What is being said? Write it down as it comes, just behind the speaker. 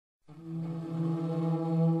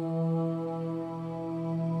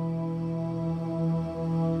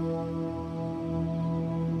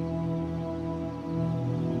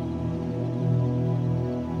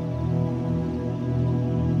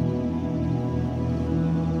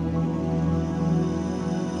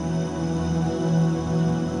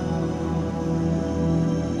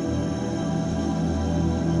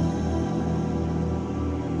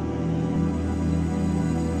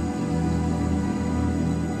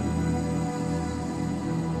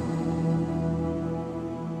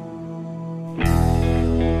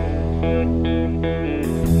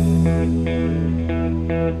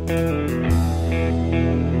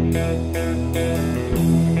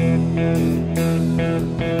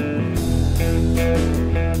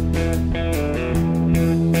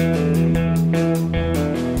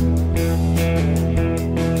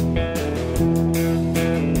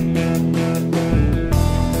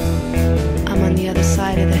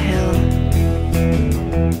hill.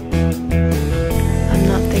 I'm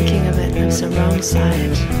not thinking of it, it's the wrong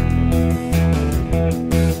side.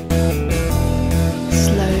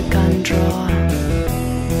 Slow gun draw.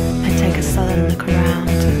 I take a sullen look around.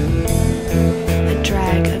 A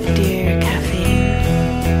drag of dear caffeine.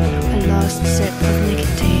 A last sip of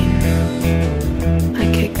nicotine. I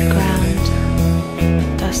kick the ground.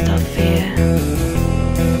 Dust off fear.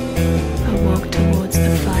 I walk towards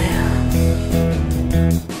the fire.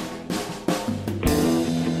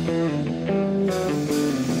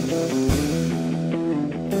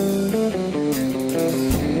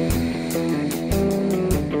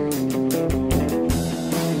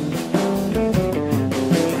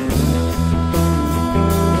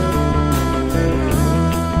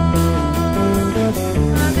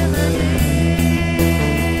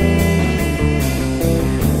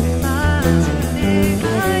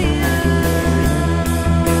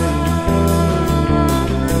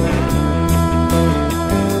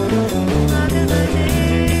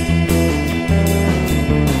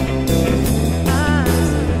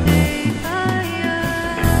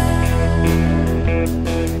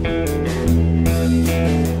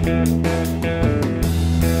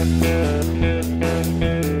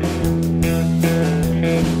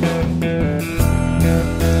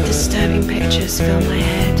 Disturbing pictures fill my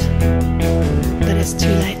head, but it's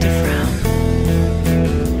too late to frown.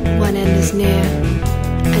 One end is near,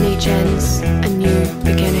 and each end's a new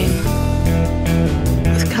beginning.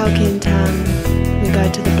 With Kalki in town, we go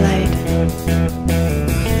to the blade.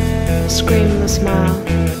 Scream or smile,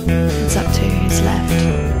 it's up to who's left.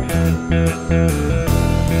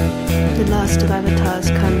 The last of avatars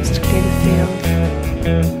comes to clear the field.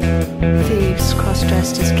 Thieves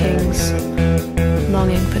cross-dressed as kings,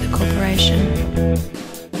 longing for the corporation.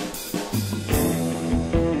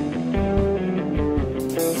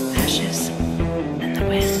 Ashes in the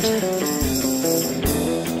wind.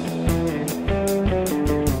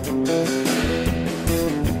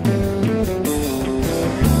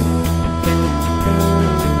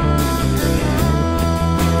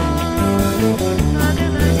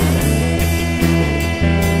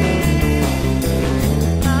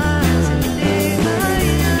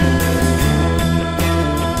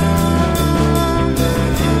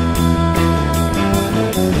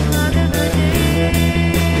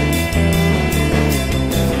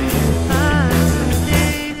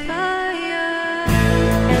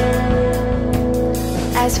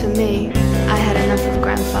 As for me, I had enough of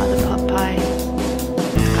grandfather pot pie.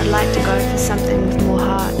 I'd like to go for something with more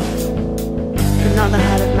heart, but not the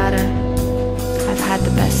heart of matter. I've had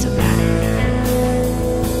the best of that.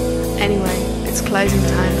 Anyway, it's closing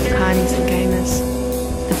time for carnies and gamers.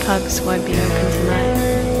 The pubs won't be open tonight,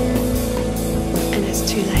 and it's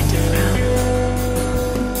too late to frown.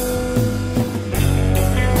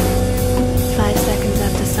 5 seconds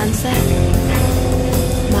after sunset,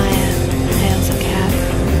 Maya hails a cab.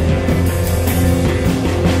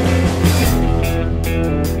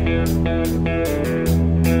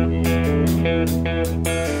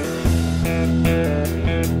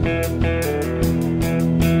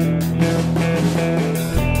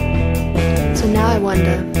 So now I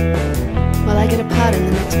wonder, will I get a part in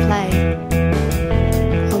the next play?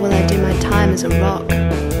 Or will I do my time as a rock?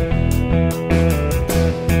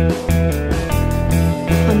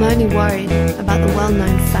 I'm only worried about the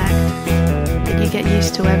well-known fact that you get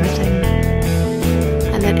used to everything,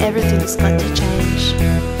 and that everything's got to change.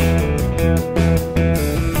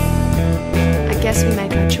 I guess we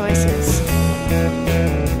make our choices,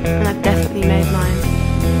 and I've definitely made mine.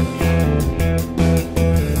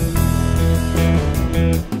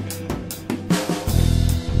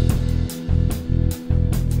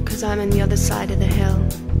 Cause I'm on the other side of the hill,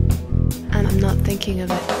 and I'm not thinking of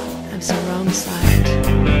it as the wrong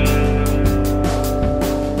side.